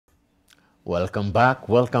Welcome back.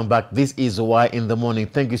 Welcome back. This is Why in the Morning.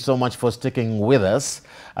 Thank you so much for sticking with us.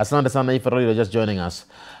 Asante sana if you're just joining us.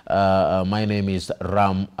 My name is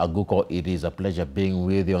Ram Aguko. It is a pleasure being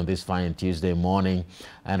with you on this fine Tuesday morning.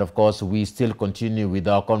 And of course, we still continue with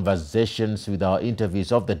our conversations, with our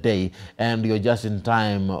interviews of the day. And you're just in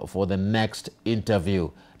time for the next interview.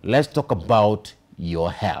 Let's talk about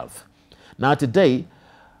your health. Now, today,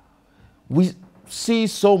 we see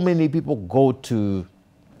so many people go to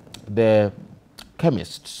the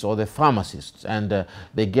chemists or the pharmacists, and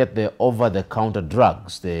they get the over-the-counter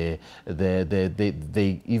drugs. They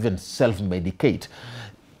even self-medicate.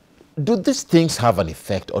 Do these things have an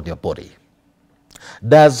effect on your body?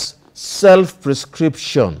 Does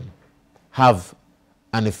self-prescription have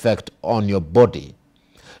an effect on your body?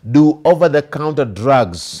 Do over-the-counter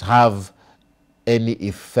drugs have any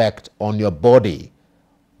effect on your body?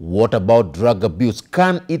 What about drug abuse?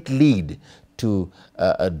 Can it lead to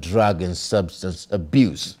drug and substance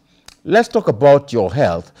abuse? Let's talk about your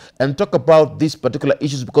health and talk about these particular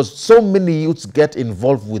issues, because so many youths get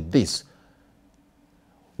involved with this.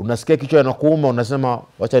 Unasikia kichwa inakuuma, unasema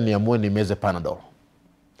wacha niamue nimeze Panadol.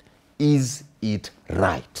 Is it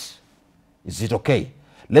right? Is it okay?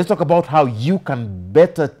 Let's talk about how you can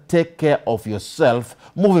better take care of yourself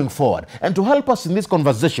moving forward. And to help us in this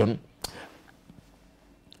conversation,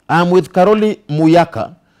 I'm with Caroli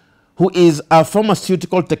Muyaka, who is a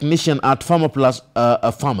pharmaceutical technician at PharmaPlus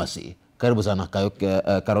Pharmacy. Karibu sana,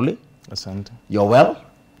 Caroli. Asante. You're well?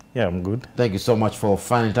 Yeah, I'm good. Thank you so much for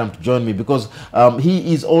finding time to join me, because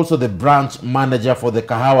he is also the branch manager for the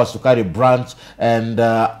Kahawa Sukari branch. And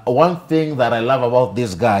one thing that I love about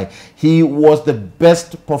this guy, he was the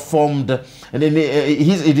best performed, and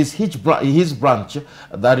his branch,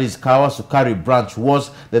 that is Kahawa Sukari branch,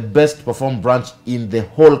 was the best performed branch in the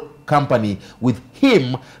whole company, with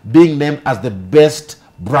him being named as the best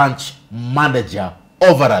branch manager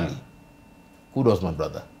overall. Kudos, my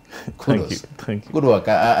brother. Kudos. Thank you. Good work.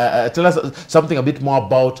 Tell us something a bit more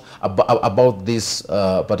about this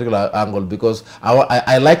particular angle, because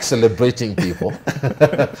I like celebrating people.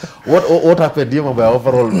 What happened to my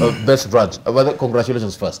overall best branch? Well,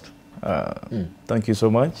 congratulations first. Thank you so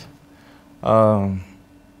much.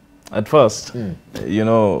 At first, you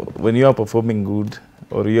know, when you are performing good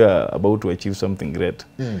or you are about to achieve something great,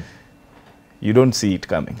 you don't see it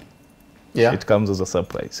coming. Yeah. It comes as a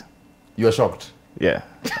surprise. You are shocked. Yeah.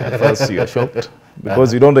 At first you are shocked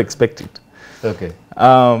because you don't expect it. Okay.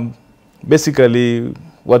 Basically,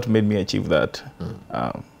 what made me achieve that,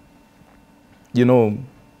 you know,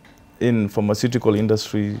 in pharmaceutical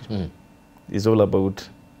industry, is all about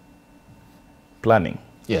planning.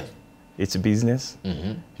 Yes. It's business.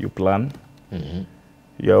 You plan.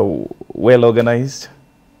 You're well organized.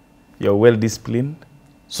 You're well disciplined.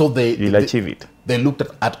 So you'll achieve it. They looked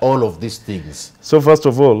at all of these things. So first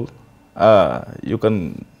of all,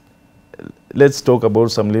 let's talk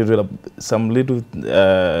about some little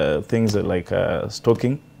things like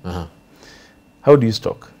stocking. How do you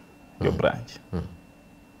stock your branch?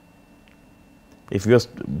 If your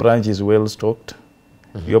branch is well stocked,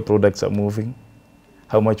 your products are moving,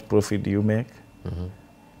 how much profit do you make?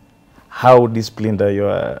 How disciplined are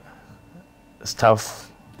your staff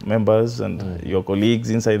members and your colleagues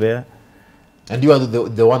inside there? And you are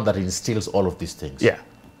the one that instills all of these things. Yeah.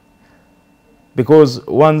 Because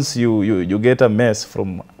once you get a mess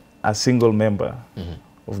from a single member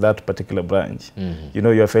of that particular branch, you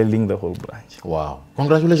know you're failing the whole branch. Wow.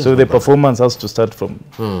 Congratulations. So the performance has to start from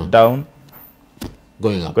down,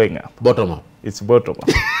 going up. Bottom up. It's bottom up.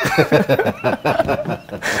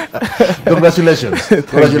 Congratulations.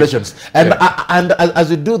 Congratulations. And, and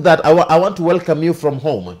as you do that, I want to welcome you from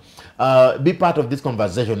home. Be part of this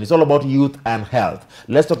conversation. It's all about youth and health.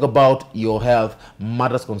 Let's talk about your health,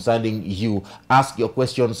 matters concerning you. Ask your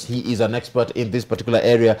questions. He is an expert in this particular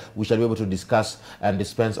area. We shall be able to discuss and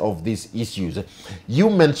dispense of these issues.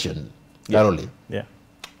 You mentioned, Caroli,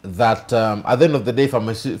 that at the end of the day,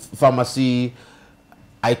 pharmacy,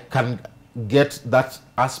 I can get that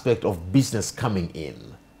aspect of business coming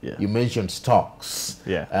in. You mentioned stocks,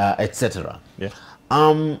 etc.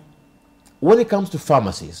 When it comes to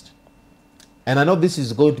pharmacists, and I know this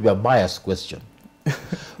is going to be a biased question,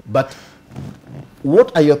 but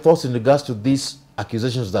what are your thoughts in regards to these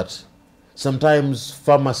accusations that sometimes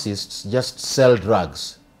pharmacists just sell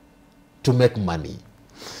drugs to make money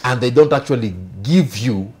and they don't actually give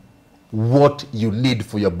you what you need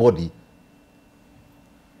for your body,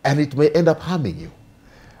 and it may end up harming you?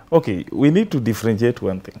 Okay, we need to differentiate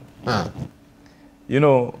one thing. You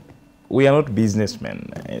know, we are not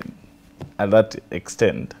businessmen at that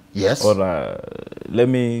extent. Yes. Or let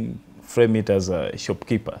me frame it as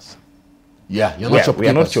shopkeepers. Yeah, you're not shopkeepers. We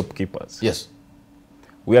are not shopkeepers. Yes.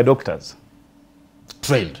 We are doctors.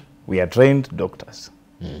 Trained. We are trained doctors.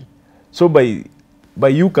 So by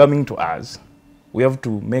you coming to us, we have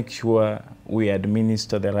to make sure we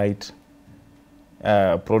administer the right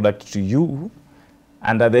product to you,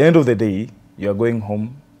 and at the end of the day, you are going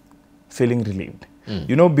home feeling relieved.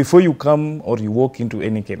 You know, before you come or you walk into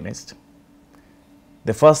any chemist,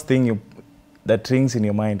 the first thing that rings in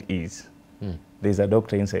your mind is, there's a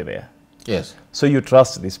doctor inside there. Yes. So you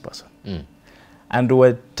trust this person. And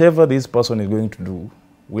whatever this person is going to do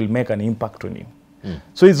will make an impact on you.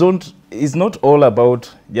 So it's not all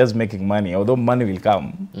about just making money, although money will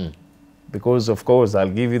come. Because, of course, I'll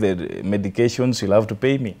give you the medications, you'll have to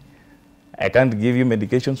pay me. I can't give you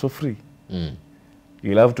medications for free.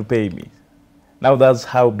 You'll have to pay me. Now that's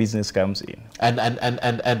how business comes in. And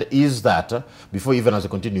is that, before even as I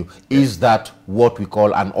continue, is that what we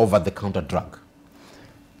call an over-the-counter drug?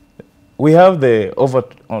 We have the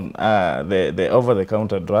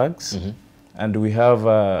over-the-counter drugs, and we have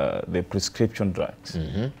the prescription drugs.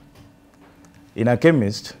 In a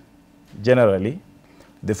chemist, generally,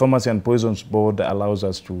 the Pharmacy and Poisons Board allows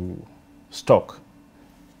us to stock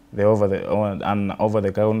the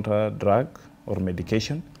over-the-counter drug or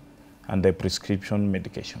medication and the prescription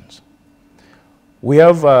medications. We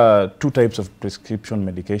have two types of prescription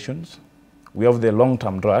medications. We have the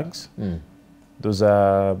long-term drugs. Those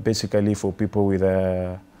are basically for people with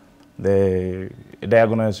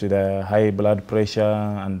diagnosed with high blood pressure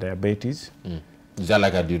and diabetes. Is that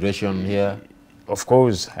like a duration here? Of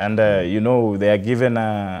course, and you know, they are given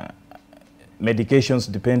medications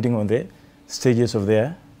depending on the stages of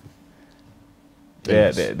their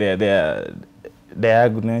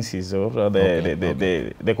diagnosis or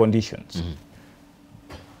the conditions.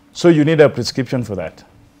 So you need a prescription for that.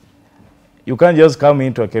 You can't just come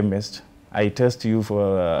into a chemist, I test you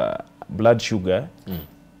for blood sugar,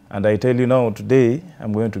 and I tell you, now today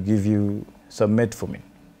I'm going to give you some metformin,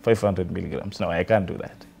 500 milligrams. No, I can't do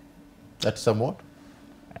that. That's somewhat?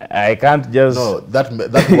 I can't just... No, that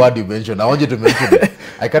word you mentioned, I want you to mention it.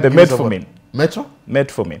 I can't. The metformin. Metro?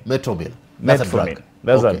 Metformin. Metformin. That's a drug.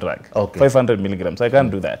 That's a drug. Okay. 500 milligrams. I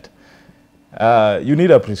can't do that. You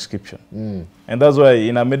need a prescription. And that's why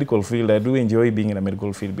in a medical field, I do enjoy being in a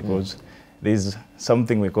medical field, because there's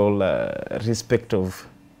something we call respect of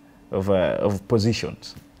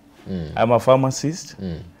positions. I'm a pharmacist.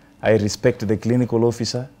 I respect the clinical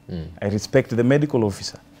officer. I respect the medical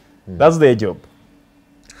officer. That's their job.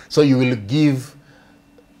 So you will give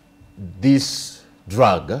this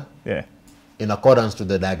drug in accordance to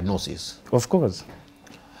the diagnosis? Of course.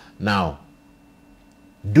 Now,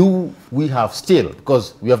 do we have still,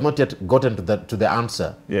 because we have not yet gotten to the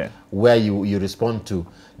answer where you respond to,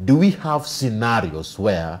 do we have scenarios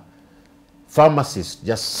where pharmacists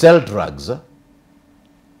just sell drugs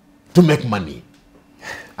to make money?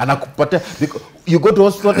 And you go to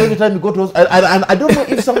hospital, every time you go to hospital, and I don't know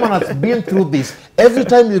if someone has been through this. Every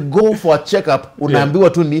time you go for a checkup, unaambiwa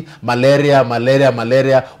tu ni malaria,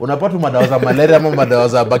 unapata madawa za malaria ama madawa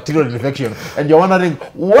za bacterial infection, and you're wondering,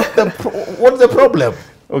 what's the problem?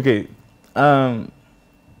 Okay, on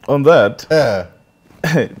that,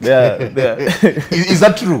 is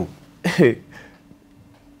that true?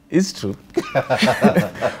 It's true.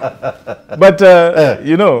 But,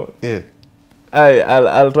 you know,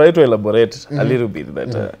 I'll try to elaborate a little bit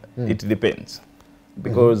that it depends,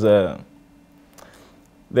 because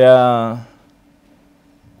we are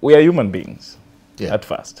human beings at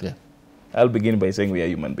first. I'll begin by saying we are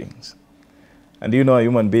human beings. And you know, a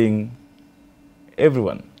human being,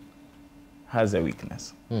 everyone has a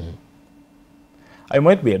weakness. I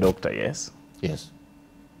might be a doctor, yes. Yes.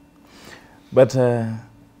 But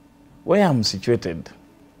where I'm situated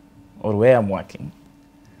or where I'm working,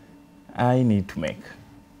 I need to make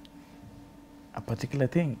a particular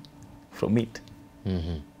thing from it.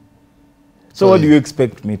 So what do you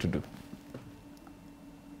expect me to do?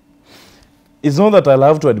 It's not that I'll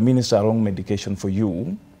have to administer a wrong medication for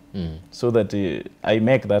you so that I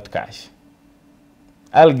make that cash.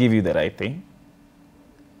 I'll give you the right thing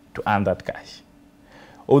to earn that cash.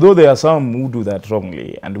 Although there are some who do that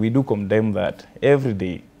wrongly, and we do condemn that every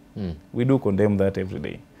day. We do condemn that every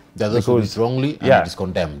day. That's because wrongly, and it is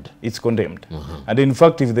condemned. It's condemned. And in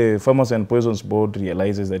fact, if the Pharmacy and Poisons Board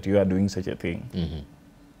realizes that you are doing such a thing,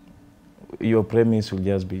 your premise will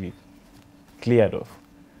just be cleared off.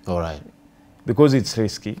 All right. Because it's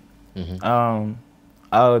risky. I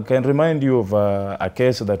can remind you of a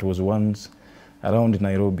case that was once around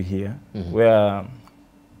Nairobi here, where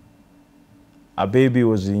a baby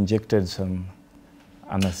was injected some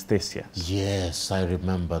anesthesia. Yes, I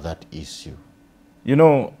remember that issue. You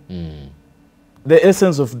know, the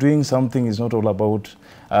essence of doing something is not all about,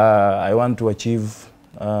 I want to achieve,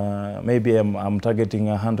 maybe I'm targeting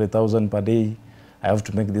 100,000 per day. I have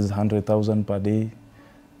to make this 100,000 per day.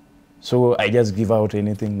 So I just give out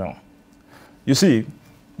anything. No. You see,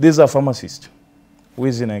 this is a pharmacist who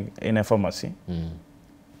is in a pharmacy.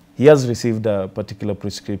 He has received a particular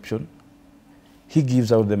prescription. He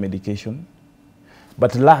gives out the medication,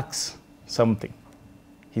 but lacks something.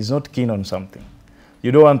 He's not keen on something.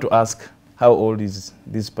 You don't want to ask how old is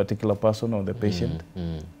this particular person or the patient.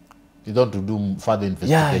 You don't want to do further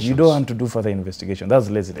investigations. Yeah, you don't want to do further investigation. That's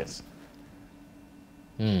laziness.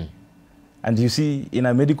 And you see, in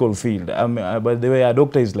a medical field, by the way, a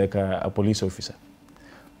doctor is like a police officer.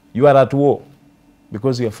 You are at war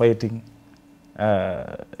because you are fighting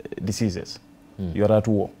diseases. You are at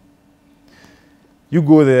war. You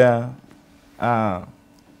go there,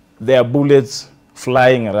 there are bullets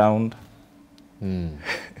flying around.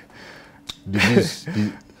 Disease,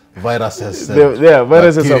 viruses.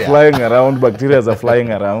 Viruses are flying around, bacteria are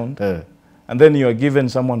flying around. And then you are given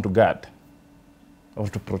someone to guard or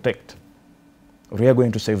to protect. Or you are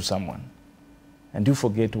going to save someone. And you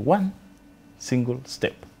forget one single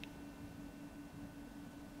step.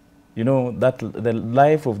 You know that the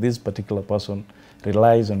life of this particular person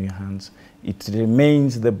relies on your hands. It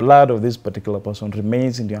remains, the blood of this particular person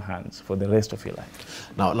remains in your hands for the rest of your life.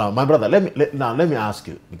 Now, my brother, let me ask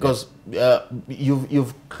you, because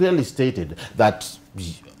you've clearly stated that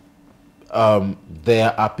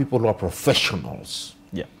there are people who are professionals.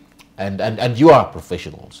 Yeah. And you are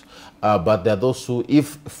professionals. But there are those who,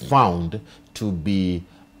 if found to be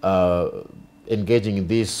engaging in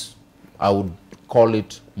this, I would call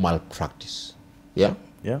it malpractice. Yeah?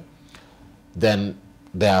 Yeah. Then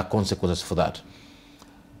there are consequences for that.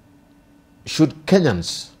 Should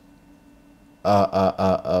Kenyans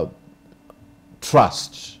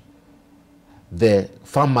trust the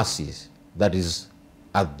pharmacies that is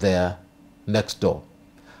at their next door?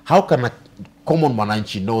 How can a common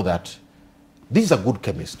mananchi know that this is a good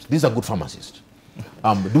chemist, this is a good pharmacist?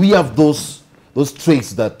 Do we have those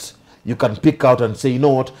traits that you can pick out and say, you know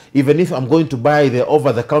what, even if I'm going to buy the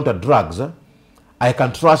over-the-counter drugs, I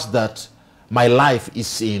can trust that my life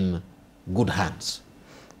is in good hands?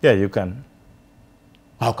 Yeah, you can.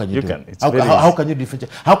 How can you do can. it? How can you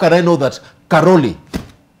differentiate? How can I know that Caroli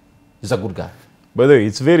is a good guy? By the way,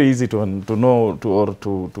 it's very easy to know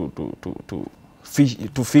to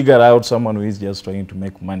figure out someone who is just trying to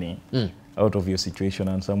make money out of your situation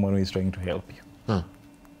and someone who is trying to help you.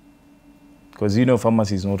 Because you know,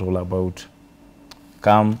 pharmacy is not all about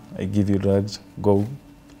come, I give you drugs, go,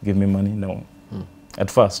 give me money. No.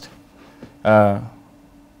 At first,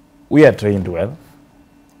 we are trained well,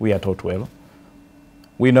 we are taught well,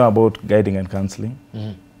 we know about guiding and counseling.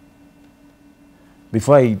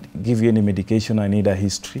 Before I give you any medication, I need a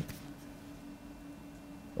history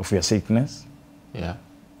of your sickness. Yeah.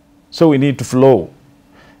 So we need to flow.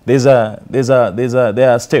 There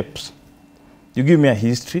are steps. You give me a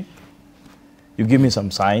history, you give me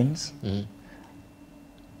some signs.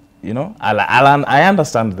 You know, I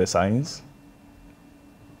understand the signs.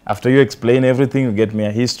 After you explain everything, you get me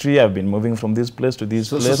a history. I've been moving from this place to this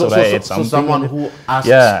place. So someone who asks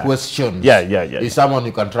questions is someone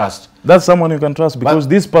you can trust. That's someone you can trust because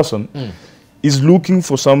this person is looking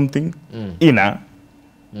for something inner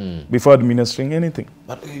before administering anything.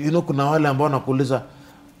 But you know, kuna wale ambao nakuuliza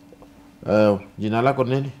jina lako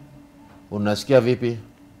nini? Unasikia vipi?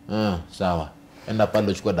 Sawa. Enda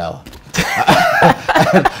pale uchukue dawa.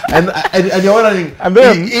 and you're wondering, and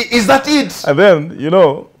then, is that it? And then, you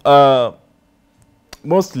know,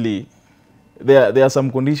 mostly there are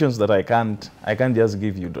some conditions that I can't just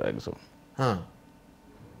give you drugs. So.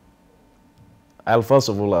 I'll first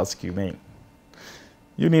of all ask you, man,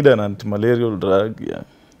 you need an anti-malarial drug. Yeah.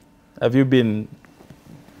 Have you been,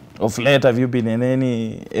 of late, have you been in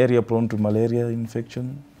any area prone to malaria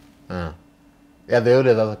infection? Yeah, the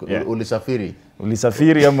only that ulisafiri.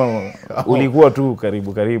 Ulisafiri ama ulikuwa tu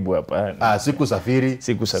karibu hapa? Sikusafiri.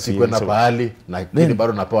 Sikwenda pahali na kile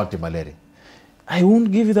bado napewa anti-malaria. I won't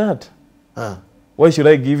give you that. Why should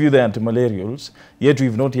I give you the anti-malarials yet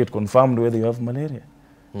we've not yet confirmed whether you have malaria?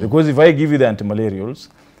 Because if I give you the anti-malarials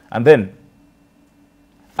and then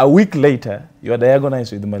a week later you are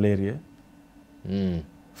diagnosed with malaria,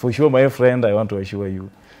 for sure, my friend, I want to assure you,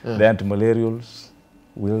 the anti-malarials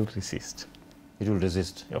will resist. It will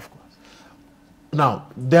resist. Of course. Now,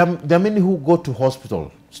 there are many who go to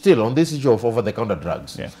hospital still on this issue of over-the-counter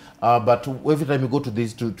drugs. Yeah. But every time you go to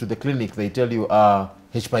the clinic, they tell you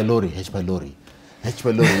H. pylori. H. pylori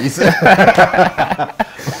is H.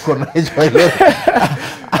 pylori.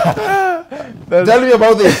 Tell me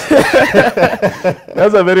about this.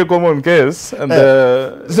 That's a very common case. And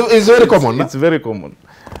so it's very common. It's very common.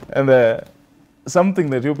 And something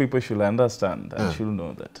that you people should understand and should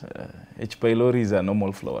know that H. pylori is a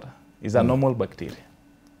normal flora. It's a normal bacteria.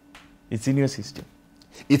 It's in your system.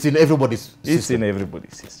 It's in everybody's system. It's in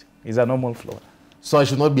everybody's system. It's a normal flora. So I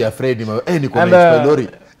should not be afraid of any H. pylori.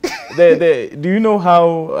 Do you know how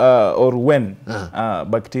or when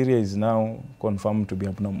bacteria is now confirmed to be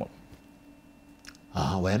abnormal?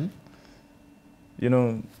 When? You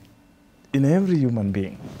know, in every human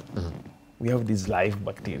being, we have these live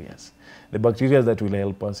bacteria. The bacteria that will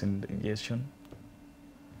help us in digestion.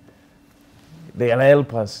 They'll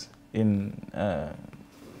help us in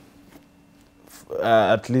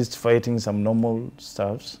at least fighting some normal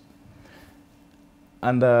stuffs.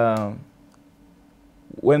 And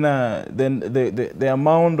when then the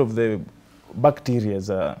amount of the bacteria,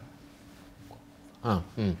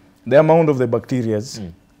 the amount of the bacteria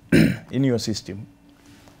in your system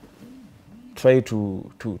try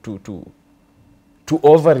to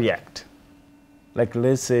overreact. Like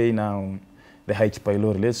let's say now the H.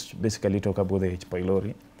 pylori. Let's basically talk about the H.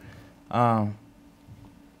 pylori.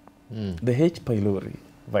 The H. pylori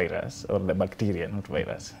virus, or the bacteria, not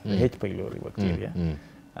virus, the H. pylori bacteria,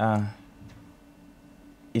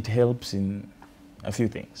 it helps in a few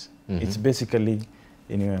things. It's basically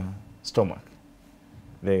in your stomach,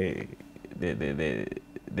 the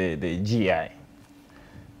GI.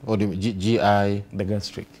 Or the GI? The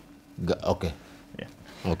gastric. Okay. Yeah.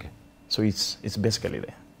 Okay. So it's basically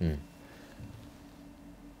there.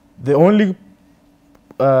 The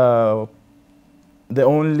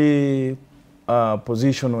only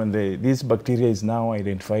position when this bacteria is now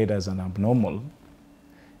identified as an abnormal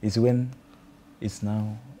is when it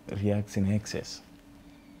now reacts in excess.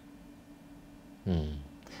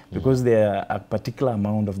 Because there are a particular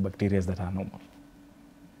amount of bacteria that are normal.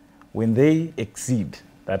 When they exceed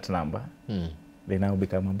that number, they now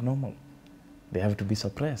become abnormal. They have to be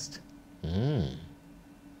suppressed. And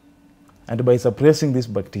by suppressing these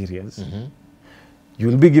bacteria, you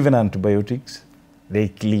will be given antibiotics. They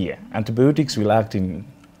clear. Antibiotics will act in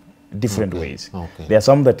different ways. There are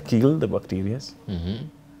some that kill the bacteria.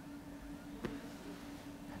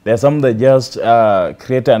 There are some that just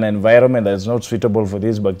create an environment that is not suitable for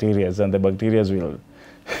these bacteria, and the bacteria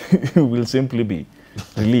will simply be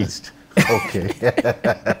released. Okay.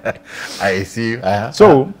 I see.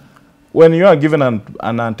 So, when you are given an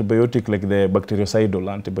antibiotic like the bactericidal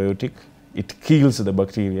antibiotic, it kills the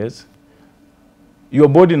bacteria. Your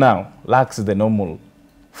body now lacks the normal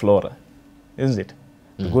flora, isn't it?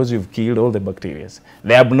 Because you've killed all the bacteria.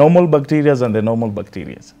 The abnormal bacteria and the normal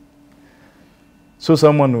bacteria. So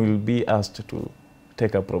someone will be asked to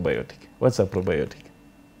take a probiotic. What's a probiotic?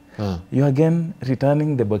 You are again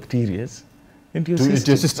returning the bacteria into your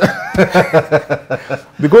system.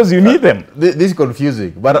 Because you need them. This is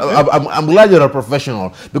confusing, but I'm glad you're a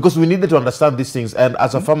professional, because we needed to understand these things. And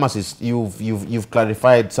as a pharmacist, you've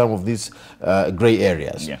clarified some of these gray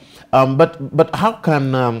areas. Yeah. But how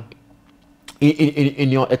can,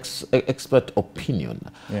 in your expert opinion,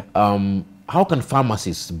 how can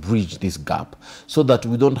pharmacists bridge this gap so that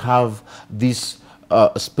we don't have this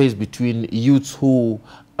space between youths who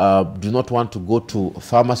do not want to go to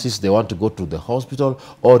pharmacies, they want to go to the hospital,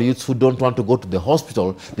 or youths who don't want to go to the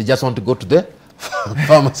hospital, they just want to go to the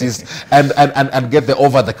pharmacies and get the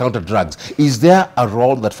over-the-counter drugs. Is there a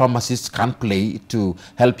role that pharmacists can play to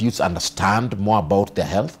help youths understand more about their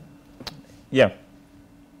health? Yeah.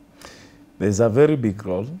 There's a very big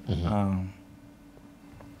role.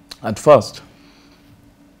 At first,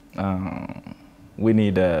 we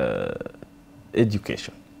need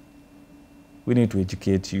education. We need to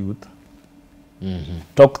educate youth,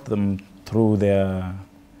 talk them through the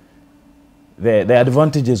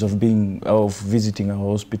advantages of visiting a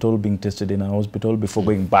hospital, being tested in a hospital before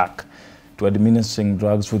going back to administering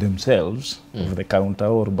drugs for themselves over the counter,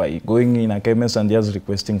 or by going in a chemist and just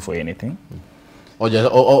requesting for anything. Or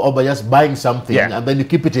by just buying something and then you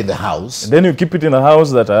keep it in the house. And then you keep it in the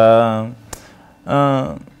house that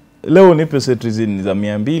leo nipe cetirizine za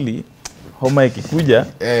 200, homa ikikuja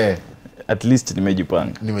at least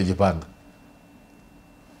nimejipanga.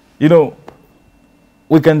 You know,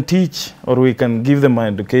 we can teach, or we can give them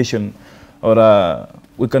an education, or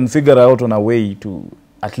we can figure out on a way to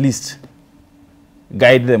at least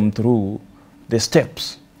guide them through the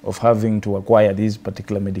steps of having to acquire these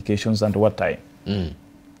particular medications and what time.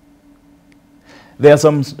 There are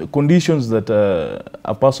some conditions that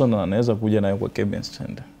a person anaweza kuja nayo kwa chemist,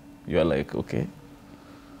 and you are like, okay,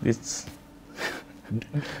 this.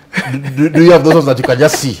 do you have those ones that you can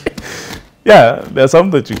just see? Yeah, there's some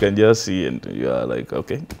that you can just see and you are like,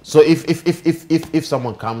 okay. So if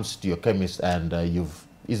someone comes to your chemist and you've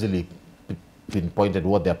easily pinpointed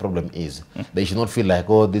what their problem is, they should not feel like,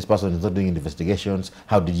 oh, this person is not doing investigations.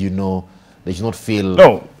 How did you know? They should not feel.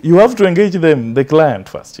 No, you have to engage them, the client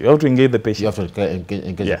first. You have to engage the patient. You have to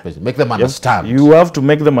engage the patient. Make them understand. You have to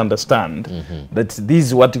make them understand that this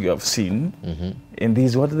is what you have seen and this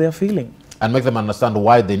is what they are feeling. And make them understand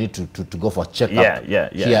why they need to go for a checkup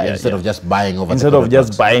instead of just buying over instead of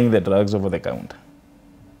just buying the drugs over the counter.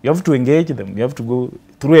 You have to engage them. You have to go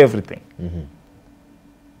through everything.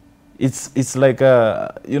 It's like,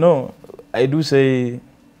 you know, I do say,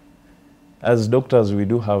 as doctors, we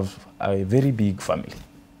do have a very big family.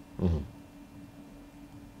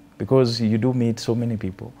 Because you do meet so many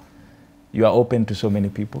people. You are open to so many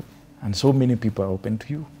people, and so many people are open to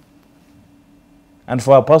you. And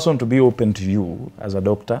for a person to be open to you as a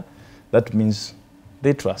doctor, that means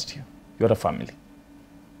they trust you. You're a family.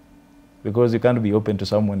 Because you can't be open to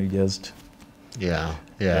someone you just... Yeah.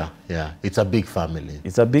 It's a big family.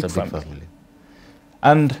 It's a big family.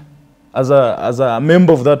 And as a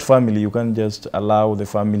member of that family, you can't just allow the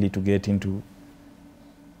family to get into...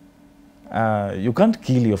 you can't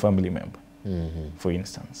kill your family member, for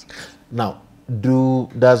instance. Now,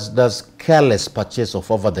 does careless purchase of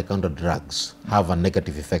over-the-counter drugs have a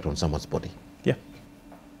negative effect on someone's body? Yeah.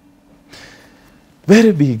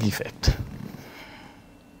 Very big effect.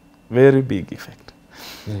 Very big effect.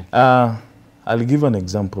 I'll give an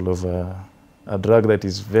example of a drug that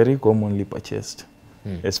is very commonly purchased,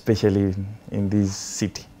 especially in this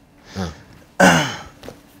city.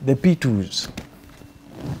 The P2s.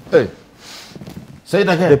 Hey, say it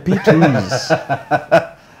again. The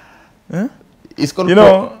P2s. Huh? It's called, you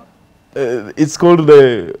know, it's called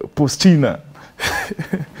the Postina.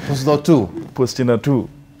 Postina 2. Postina 2.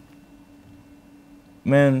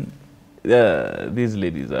 Man, these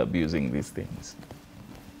ladies are abusing these things.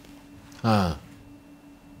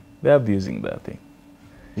 They're abusing that thing.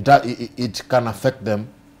 It can affect them.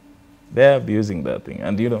 They're abusing that thing.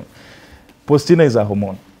 And you know, Postina is a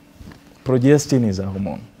hormone. Progestin is a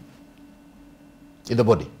hormone. In the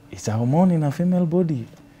body? It's a hormone in a female body.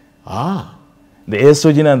 The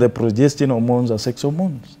estrogen and the progestin hormones are sex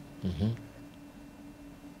hormones.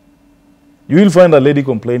 You will find a lady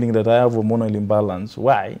complaining that I have hormonal imbalance.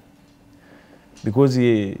 Why? Because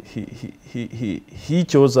he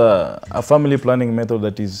chose a family planning method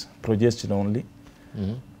that is progestin only.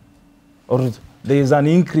 Or there is an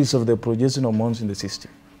increase of the progestin hormones in the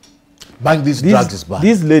system. Buying these drugs is bad.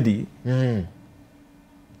 This lady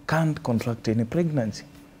can't contract any pregnancy.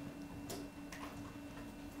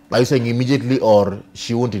 Are you saying immediately or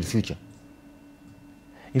she won't in future?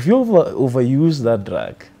 If you overuse that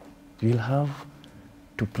drug, you'll have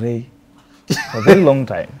to pray for a very long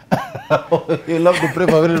time. You'll have to pray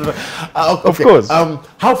for a very long time. Okay. Of course.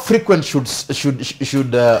 How frequent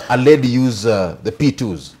should a lady use the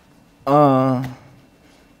P2s?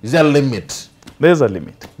 Is there a limit? There's a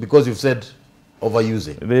limit. Because you've said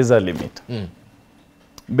overusing. There's a limit.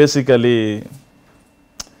 Basically,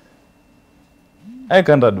 I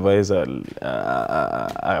can't advise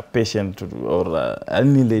a patient or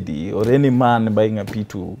any lady or any man buying a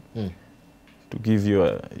P2 to give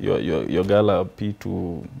you your girl a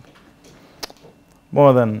P2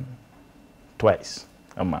 more than twice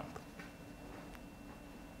a month.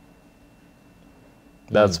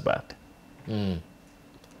 That's bad.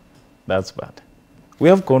 That's bad. We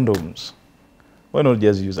have condoms. Why not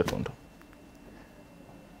just use a condom?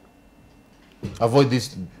 Avoid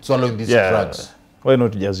this, swallowing these drugs. Why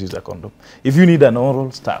not just use a condom? If you need an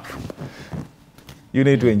oral stuff, you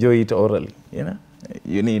need to enjoy it orally, you know?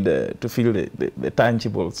 You need to feel the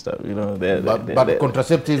tangible stuff, you know? But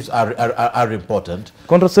contraceptives are important.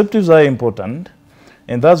 Contraceptives are important,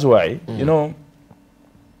 and that's why, you know,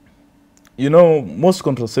 most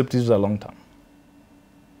contraceptives are long-term.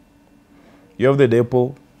 You have the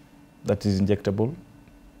depot that is injectable.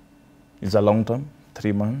 It's a long-term,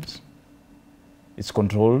 3 months. It's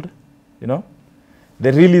controlled, you know?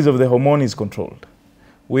 The release of the hormone is controlled.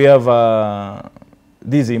 We have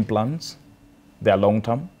these implants. They are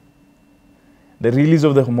long-term. The release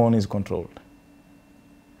of the hormone is controlled.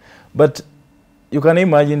 But you can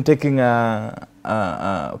imagine taking a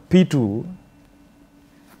P2.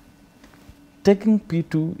 Taking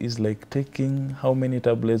P2 is like taking how many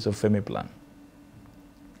tablets of Femiplan?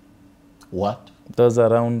 What? There's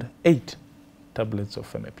around 8 tablets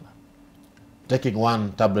of Femiplan. Taking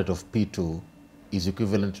 1 tablet of P2 is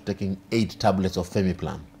equivalent to taking 8 tablets of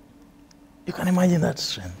Femiplan. You can imagine that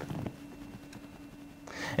strength.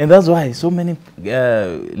 And that's why so many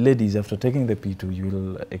ladies, after taking the P2, you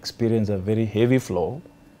will experience a very heavy flow.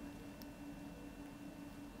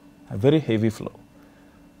 A very heavy flow.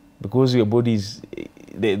 Because your body is,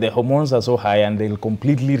 the hormones are so high and they'll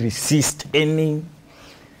completely resist anything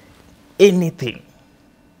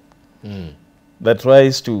that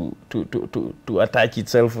tries to attach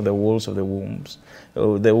itself to the walls of the wombs.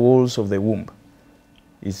 The walls of the womb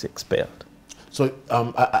is expelled. So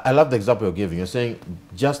I love the example you're giving. You're saying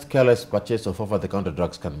just careless purchase of over-the-counter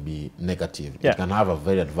drugs can be negative. Yeah. It can have a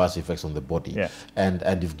very adverse effects on the body. Yeah.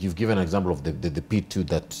 And you've given an example of the P2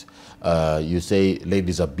 that you say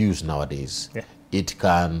ladies abuse nowadays. Yeah. It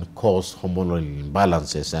can cause hormonal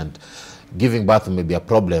imbalances, and giving birth may be a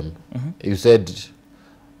problem. You said,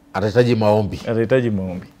 atahitaji maombi. Atahitaji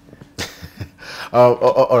maombi.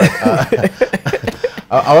 All right.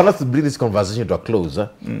 I want us to bring this conversation to a close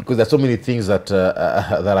because there's so many things that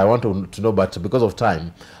that I want to know, but because of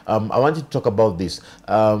time, I want you to talk about this.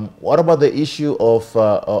 What about the issue of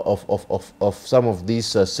some of these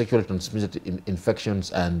sexually transmitted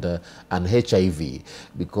infections and HIV?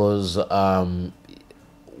 Because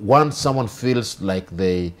once someone feels like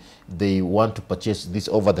they want to purchase these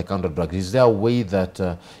over-the-counter drugs, is there a way that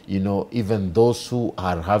you know, even those who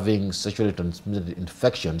are having sexually transmitted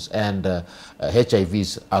infections and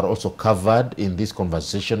HIVs are also covered in this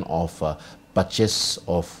conversation of purchase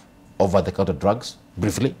of over-the-counter drugs?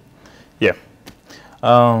 Briefly. Yeah.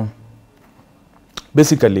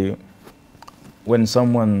 Basically, when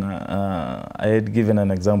someone, I had given an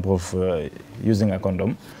example of using a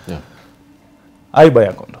condom. Yeah. I buy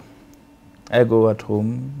a condom. I go at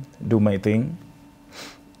home, do my thing.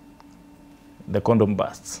 The condom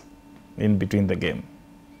bursts in between the game.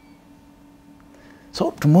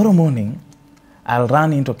 So tomorrow morning, I'll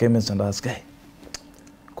run into a chemist and ask, hey,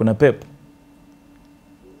 kuna pep?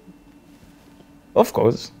 Of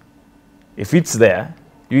course, if it's there,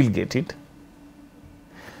 you'll get it.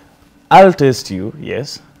 I'll test you,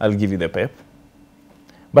 yes, I'll give you the pep.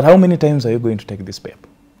 But how many times are you going to take this pep?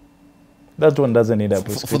 That one doesn't need a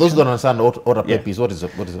prescription. For those who don't understand what a PEP is, what is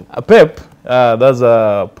it? A PEP, that's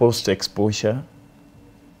a post-exposure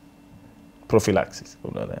prophylaxis.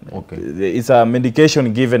 Okay. It's a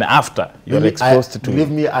medication given after you're exposed to it. Believe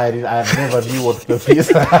me, I never knew what PEP is.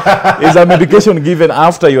 It's a medication given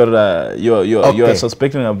after you're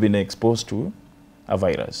suspecting of being exposed to a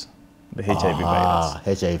virus, the HIV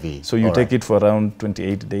virus. HIV. So you take it for around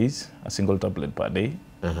 28 days, a single tablet per day.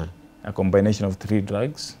 A combination of 3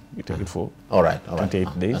 drugs, you take it for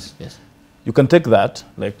 28 days. Yes. You can take that,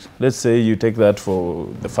 like, let's say you take that for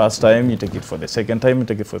the first time, you take it for the second time, you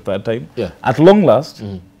take it for the third time. Yeah. At long last,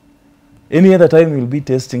 any other time you'll be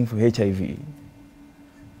testing for HIV,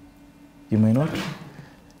 you may not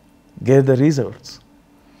get the results.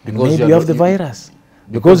 Because maybe you have the virus.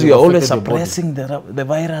 Because you are always suppressing the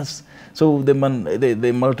virus. So the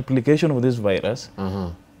multiplication of this virus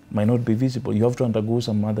might not be visible. You have to undergo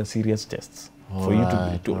some other serious tests for you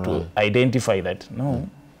to identify that, no,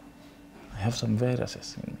 I have some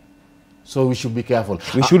viruses in me. So we should be careful.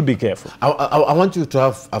 We should be careful. I want you to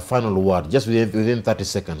have a final word, just within 30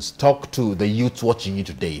 seconds. Talk to the youth watching you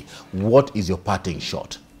today. What is your parting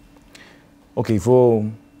shot? Okay, for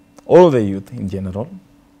all the youth in general,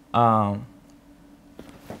 I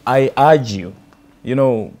urge you, you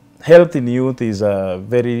know, health in youth is a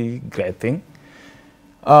very great thing.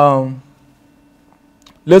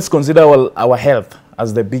 Let's consider our health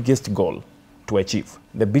as the biggest goal to achieve.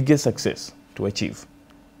 The biggest success to achieve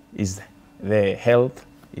is the health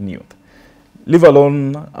in youth. Leave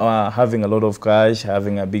alone having a lot of cash,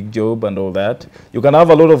 having a big job and all that. You can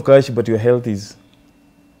have a lot of cash, but your health is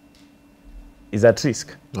at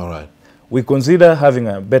risk. All right. We consider having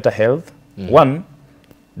a better health. One,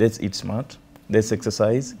 let's eat smart. Let's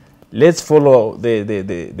exercise. Let's follow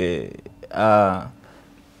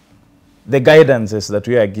the guidances that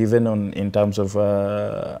we are given in terms of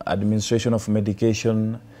administration of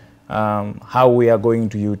medication, how we are going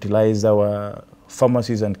to utilize our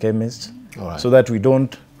pharmacies and chemists, so that we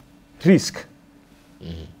don't risk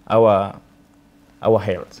our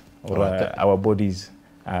health or our bodies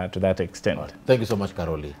to that extent. Thank you so much,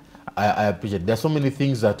 Caroli. I appreciate it. There are so many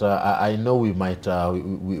things that I know we might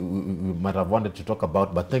have wanted to talk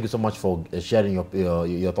about, but thank you so much for sharing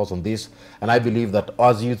your thoughts on this. And I believe that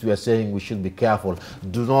as youth, we are saying we should be careful.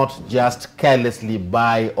 Do not just carelessly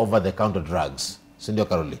buy over-the-counter drugs. Senor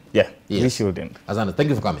Caroli. Yeah, yes. we shouldn't. Azana, thank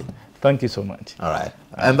you for coming. Thank you so much. All right.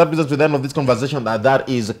 And that brings us to the end of this conversation. That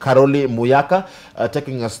is Caroli Muyaka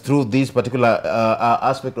taking us through this particular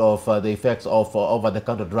aspect of the effects of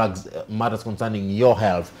over-the-counter drugs, matters concerning your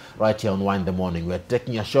health, right here on Y in the Morning. We're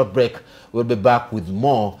taking a short break. We'll be back with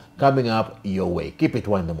more coming up your way. Keep it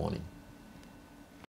Y in the Morning.